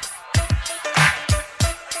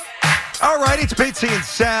 All right, it's Bitsy and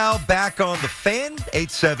Sal back on the Fan.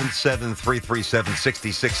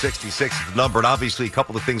 877-337-6666 is the number. And obviously, a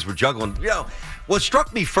couple of things we're juggling. What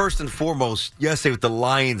struck me first and foremost yesterday with the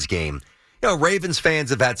Lions game, Ravens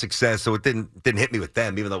fans have had success, so it didn't hit me with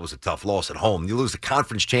them, even though it was a tough loss at home. You lose the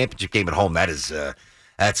conference championship game at home, that's a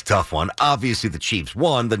tough one. Obviously, the Chiefs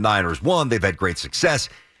won, the Niners won. They've had great success.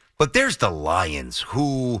 But there's the Lions,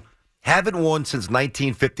 who haven't won since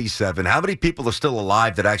 1957. How many people are still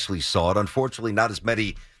alive that actually saw it? Unfortunately, not as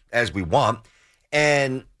many as we want.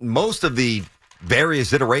 And most of the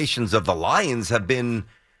various iterations of the Lions have been,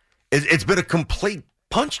 it's been a complete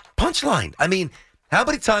punchline. I mean, how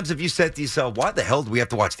many times have you said to yourself, why the hell do we have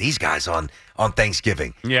to watch these guys on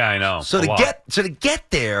Thanksgiving? Yeah, I know. So to get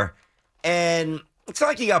there, and it's not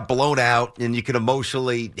like you got blown out and you can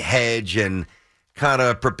emotionally hedge and kind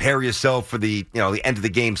of prepare yourself for the end of the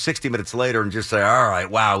game 60 minutes later and just say, all right,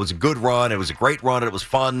 wow, it was a good run. It was a great run. And it was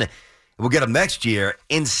fun. We'll get them next year.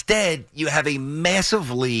 Instead, you have a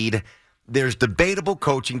massive lead. There's debatable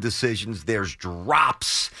coaching decisions. There's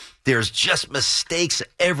drops. There's just mistakes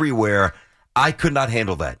everywhere. I could not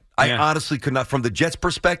handle that. I honestly could not. From the Jets'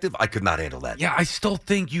 perspective, I could not handle that. Yeah, I still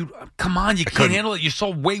think you can't handle it. You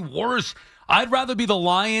saw way worse. I'd rather be the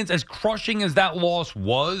Lions, as crushing as that loss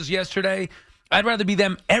was yesterday. I'd rather be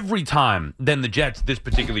them every time than the Jets this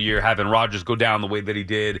particular year, having Rodgers go down the way that he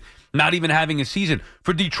did, not even having a season.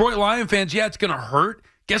 For Detroit Lion fans, yeah, it's going to hurt.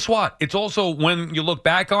 Guess what? It's also, when you look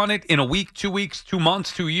back on it in a week, 2 weeks, 2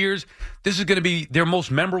 months, 2 years, this is going to be their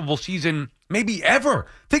most memorable season maybe ever.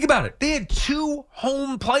 Think about it. They had 2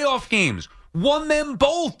 home playoff games, won them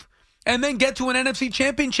both, and then get to an NFC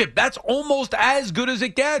championship. That's almost as good as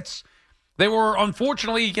it gets. They were,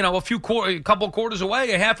 unfortunately, a couple quarters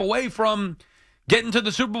away, a half away from getting to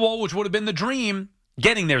the Super Bowl, which would have been the dream.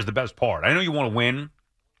 Getting there is the best part. I know you want to win,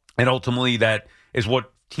 and ultimately that is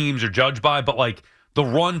what teams are judged by, but the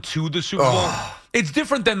run to the Super Bowl, it's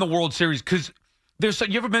different than the World Series because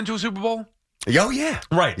you ever been to a Super Bowl? Oh, yeah.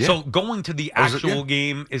 Right. Yeah. So going to the actual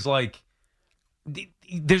game is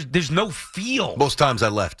there's no feel. Most times I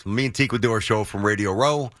left. Me and Teak would do our show from Radio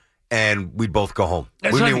Row, and we'd both go home.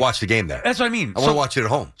 We didn't even watch the game there. That's what I mean. I want to watch it at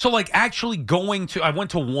home. So, actually going to – I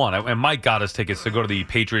went to one, and Mike got us tickets to go to the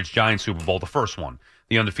Patriots-Giants Super Bowl, the first one,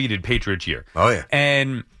 the undefeated Patriots year. Oh, yeah.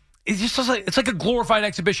 And it's just it's like a glorified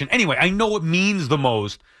exhibition. Anyway, I know it means the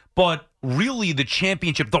most, but really the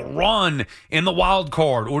championship, the run in the wild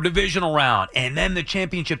card or divisional round, and then the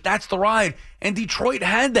championship, that's the ride. And Detroit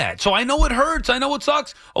had that. So I know it hurts. I know it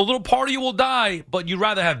sucks. A little part of you will die, but you'd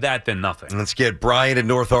rather have that than nothing. Let's get Brian in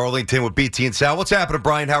North Arlington with BT and Sal. What's happening,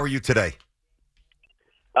 Brian? How are you today?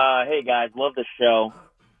 Hey, guys. Love the show.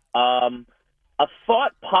 A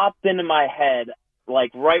thought popped into my head,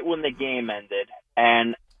 right when the game ended,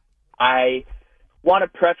 and I want to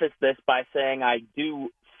preface this by saying I do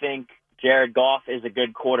think Jared Goff is a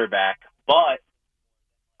good quarterback, but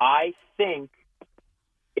I think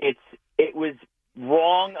it was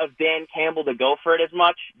wrong of Dan Campbell to go for it as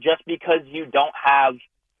much just because you don't have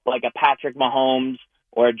a Patrick Mahomes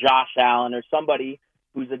or a Josh Allen or somebody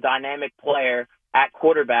who's a dynamic player at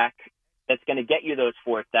quarterback that's going to get you those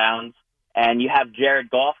fourth downs, and you have Jared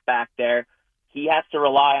Goff back there. He has to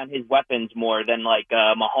rely on his weapons more than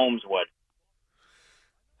Mahomes would.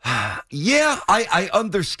 Yeah, I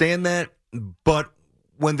understand that, but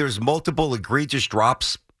when there's multiple egregious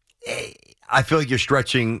drops, I feel like you're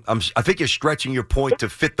stretching. I think you're stretching your point to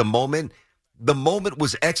fit the moment. The moment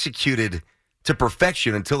was executed to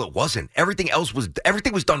perfection until it wasn't. Everything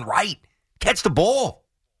was done right. Catch the ball.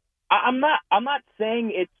 I'm not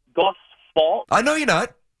saying it's Goff's fault. I know you're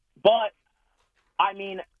not, but I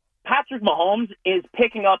mean, Patrick Mahomes is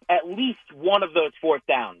picking up at least one of those fourth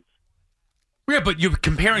downs. Yeah, but you're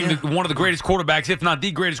comparing one of the greatest quarterbacks, if not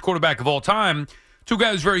the greatest quarterback of all time, to a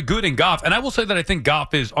guy who's very good in Goff. And I will say that I think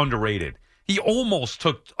Goff is underrated. He almost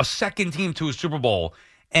took a second team to a Super Bowl,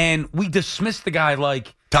 and we dismissed the guy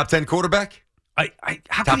like top 10 quarterback.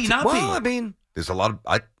 How could he not be? Well, I mean, there's a lot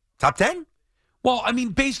of top 10. Well, I mean,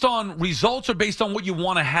 based on results or based on what you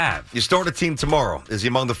want to have. You start a team tomorrow. Is he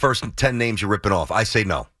among the first 10 names you're ripping off? I say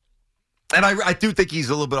no. And I do think he's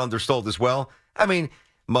a little bit undersold as well. I mean,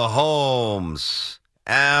 Mahomes,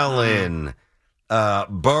 Allen,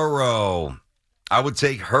 Burrow. I would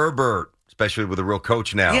take Herbert, especially with a real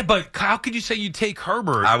coach now. Yeah, but how could you say you'd take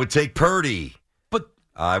Herbert? I would take Purdy. But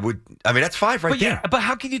I mean, that's 5 right there. Yeah, but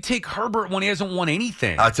how can you take Herbert when he hasn't won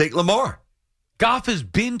anything? I'd take Lamar. Goff has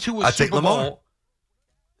been to a Super Bowl.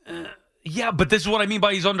 Yeah, but this is what I mean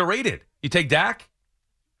by he's underrated. You take Dak?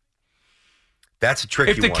 That's a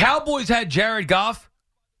tricky one. If the Cowboys had Jared Goff,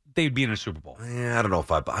 they'd be in a Super Bowl. Yeah, I don't know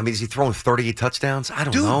if I mean, is he throwing 38 touchdowns? I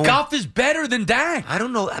don't know. Dude, Goff is better than Dak. I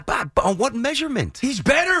don't know. But on what measurement? He's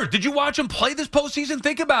better. Did you watch him play this postseason?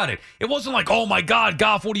 Think about it. It wasn't like, oh, my God,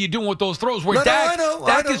 Goff, what are you doing with those throws? Where Dak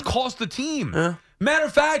has cost the team. Matter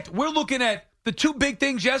of fact, we're looking at the two big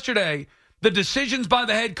things yesterday. The decisions by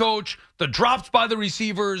the head coach, the drops by the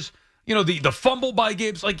receivers, the fumble by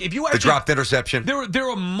Gibbs. If you actually, the dropped interception. There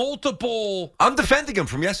are multiple. I'm defending him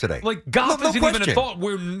from yesterday. Goff isn't even at fault.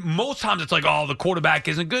 Where most times it's the quarterback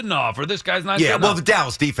isn't good enough, or this guy's not. Yeah, good well, enough. the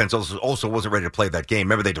Dallas defense also wasn't ready to play that game.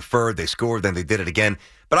 Remember, they deferred, they scored, then they did it again.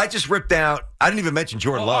 But I just ripped out. I didn't even mention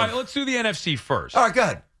Jordan Love. All right, let's do the NFC first. All right, go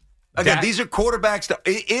ahead. Again, these are quarterbacks.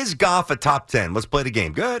 Is Goff a top 10? Let's play the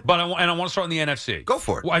game. Good. But I want to start in the NFC. Go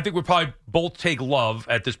for it. Well, I think we'll probably both take Love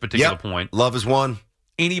at this particular point. Love is one.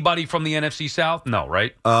 Anybody from the NFC South? No,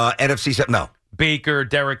 right? NFC South? No. Baker,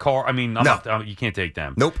 Derek Carr. I mean, you can't take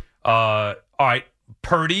them. Nope. All right,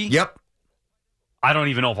 Purdy. Yep. I don't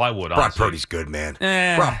even know if I would. Brock honestly. Purdy's good, man.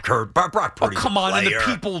 Brock Purdy's come on, and the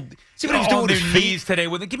people see what he was doing on with their his knees today.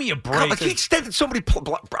 With it. Give me a break. He extended so many.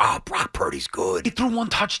 Brock Purdy's good. He threw one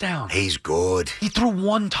touchdown. He's good. He threw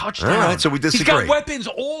one touchdown. All right, so we disagree. He's got weapons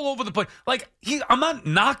all over the place. Like I'm not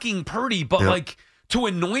knocking Purdy, but like to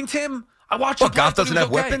anoint him, I watched. Well, Goff doesn't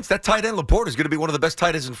have weapons. That tight end Laporte is going to be one of the best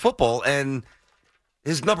tight ends in football, and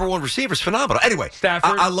his number one receiver is phenomenal. Anyway,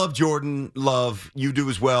 Stafford. I love Jordan Love. You do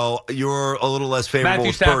as well. You're a little less favorable. Matthew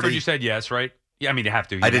with Stafford, Purdy. You said yes, right? Yeah, I mean you have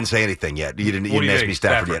to. I didn't say anything yet. You didn't ask me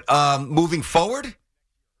Stafford yet. Moving forward.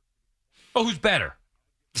 Oh, who's better?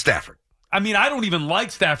 Stafford. I mean, I don't even like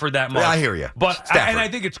Stafford that much. Yeah, I hear you. But I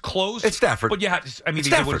think it's close. It's Stafford. But you have to, I mean, it's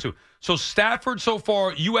these are Stafford. Two. So Stafford so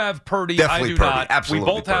far, you have Purdy. Definitely I do Purdy. not. Absolutely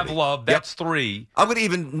we both Purdy. have Love. That's 3. I'm going to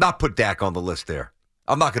even not put Dak on the list there.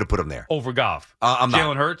 I'm not going to put him there. Over Goff. I'm not.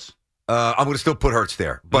 Jalen Hurts? I'm going to still put Hurts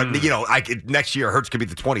there. But, next year, Hurts could be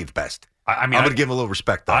the 20th best. I mean, I'm going to give him a little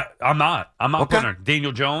respect, though. I'm not Okay. putting her.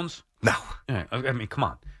 Daniel Jones? No. Yeah, I mean, come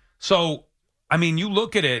on. So, I mean, you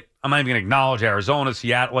look at it. I'm not even going to acknowledge Arizona,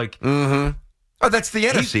 Seattle. Oh, that's the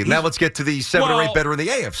NFC. Now let's get to the 7 or 8 better in the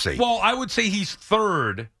AFC. Well, I would say he's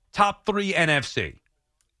third, top 3 NFC,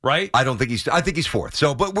 right? I don't think I think he's 4th.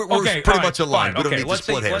 So, but we're pretty much aligned. We don't need to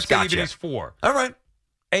split hairs. Let's say even he's 4. All right.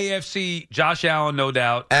 AFC, Josh Allen, no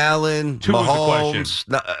doubt. Allen, Tua's Mahomes.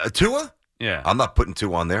 the question. Tua? Yeah. I'm not putting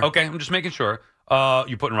Tua on there. Okay, I'm just making sure.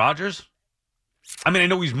 You putting Rodgers? I mean, I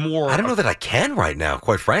know he's more. I don't know that I can right now,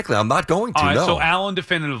 quite frankly. I'm not going to, all right, no. So Allen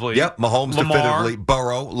definitively. Yep, Mahomes Lamar, definitively.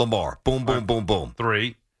 Burrow, Lamar. Boom, boom, boom, boom.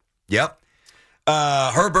 3. Yep.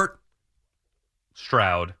 Herbert.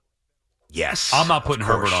 Stroud. Yes. I'm not putting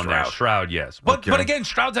Herbert on there. Stroud. Stroud, yes. But again,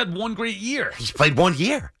 Stroud's had one great year. He's played 1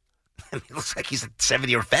 year. It looks like he's a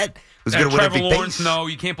 7-year vet who's going to win Trevor MVP. Lawrence, no,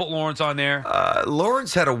 you can't put Lawrence on there.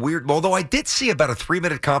 Lawrence had a weird, although I did see about a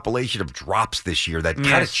 3-minute compilation of drops this year that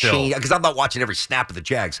kind of changed, because I'm not watching every snap of the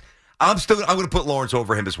Jags. I'm going to put Lawrence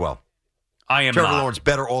over him as well. I am Trevor not. Lawrence,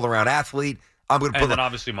 better all-around athlete. I'm going to put and then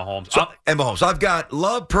obviously Mahomes. And Mahomes. I've got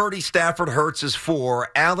Love, Purdy, Stafford, Hurts is 4.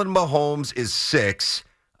 Allen, Mahomes is 6.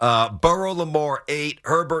 Burrow, Lamar 8.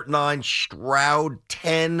 Herbert 9. Stroud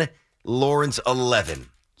 10. Lawrence 11.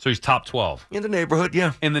 So he's top 12. In the neighborhood,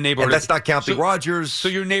 yeah. In the neighborhood. And that's not counting Rodgers. So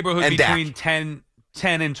your neighborhood and between Dak.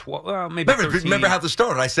 10 and 12. Well, maybe 13. Remember how this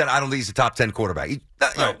started? I said I don't think he's a top 10 quarterback. He's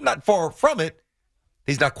not far from it.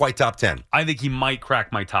 He's not quite top 10. I think he might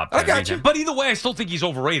crack my top 10. I got you. But either way, I still think he's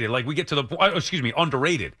overrated. Like we get to the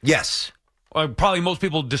underrated. Yes. Probably most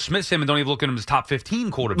people dismiss him and don't even look at him as top 15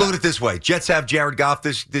 quarterback. Look at it this way: Jets have Jared Goff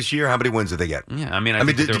this year. How many wins did they get? Yeah, I mean,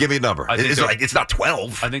 give me a number. It's not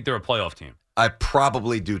 12. I think they're a playoff team. I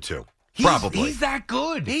probably do too. Probably. He's that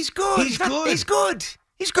good. He's good. He's good. He's good.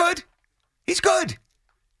 He's good. He's good.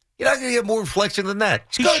 You're not going to get more reflection than that.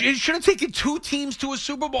 He should have taken 2 teams to a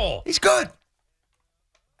Super Bowl. He's good.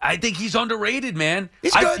 I think he's underrated, man.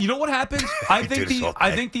 He's good. You know what happens? I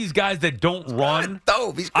think these guys that don't run.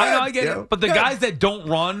 No, he's good. I get it. But the guys that don't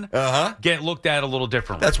run get looked at a little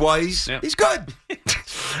differently. That's why he's good.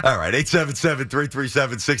 All right,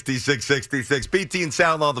 877-337-6666. BT and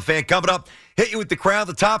Sound on the Fan coming up. Hit you with the crowd.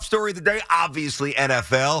 The top story of the day, obviously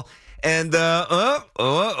NFL. And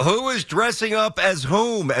who is dressing up as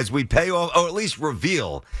whom as we pay off, or at least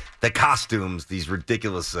reveal the costumes, these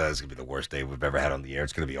ridiculous, it's going to be the worst day we've ever had on the air.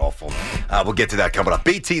 It's going to be awful. We'll get to that coming up.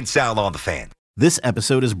 BT and Sal on the Fan. This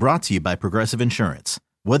episode is brought to you by Progressive Insurance.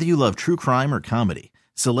 Whether you love true crime or comedy,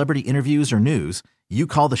 celebrity interviews or news, you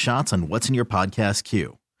call the shots on what's in your podcast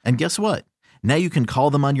queue. And guess what? Now you can call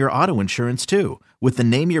them on your auto insurance too with the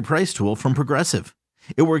Name Your Price tool from Progressive.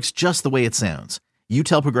 It works just the way it sounds. You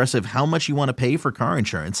tell Progressive how much you want to pay for car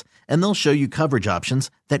insurance, and they'll show you coverage options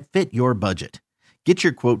that fit your budget. Get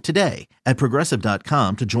your quote today at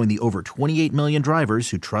Progressive.com to join the over 28 million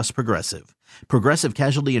drivers who trust Progressive. Progressive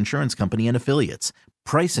Casualty Insurance Company and Affiliates.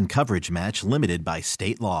 Price and coverage match limited by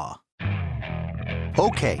state law.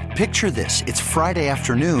 Okay, picture this. It's Friday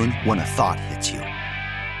afternoon when a thought hits you.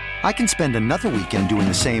 I can spend another weekend doing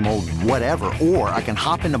the same old whatever, or I can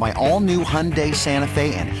hop into my all-new Hyundai Santa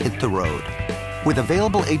Fe and hit the road. With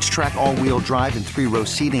available H-Track all-wheel drive and 3-row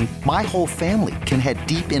seating, my whole family can head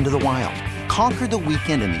deep into the wild. Conquer the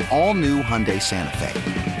weekend in the all-new Hyundai Santa Fe.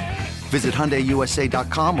 Visit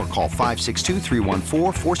HyundaiUSA.com or call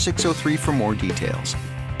 562-314-4603 for more details.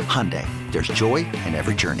 Hyundai, there's joy in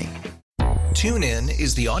every journey. TuneIn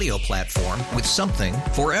is the audio platform with something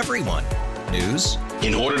for everyone. News.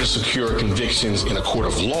 In order to secure convictions in a court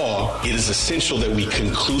of law, it is essential that we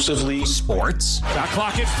conclusively. Sports. Got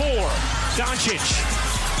clock at 4. Doncic.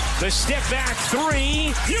 The step back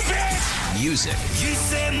three. You bet. Music. You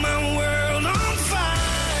set my world on fire.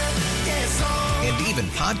 Yes, and even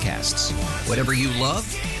podcasts. Whatever you love,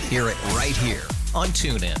 hear it right here on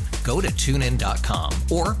TuneIn. Go to TuneIn.com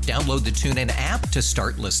or download the TuneIn app to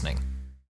start listening.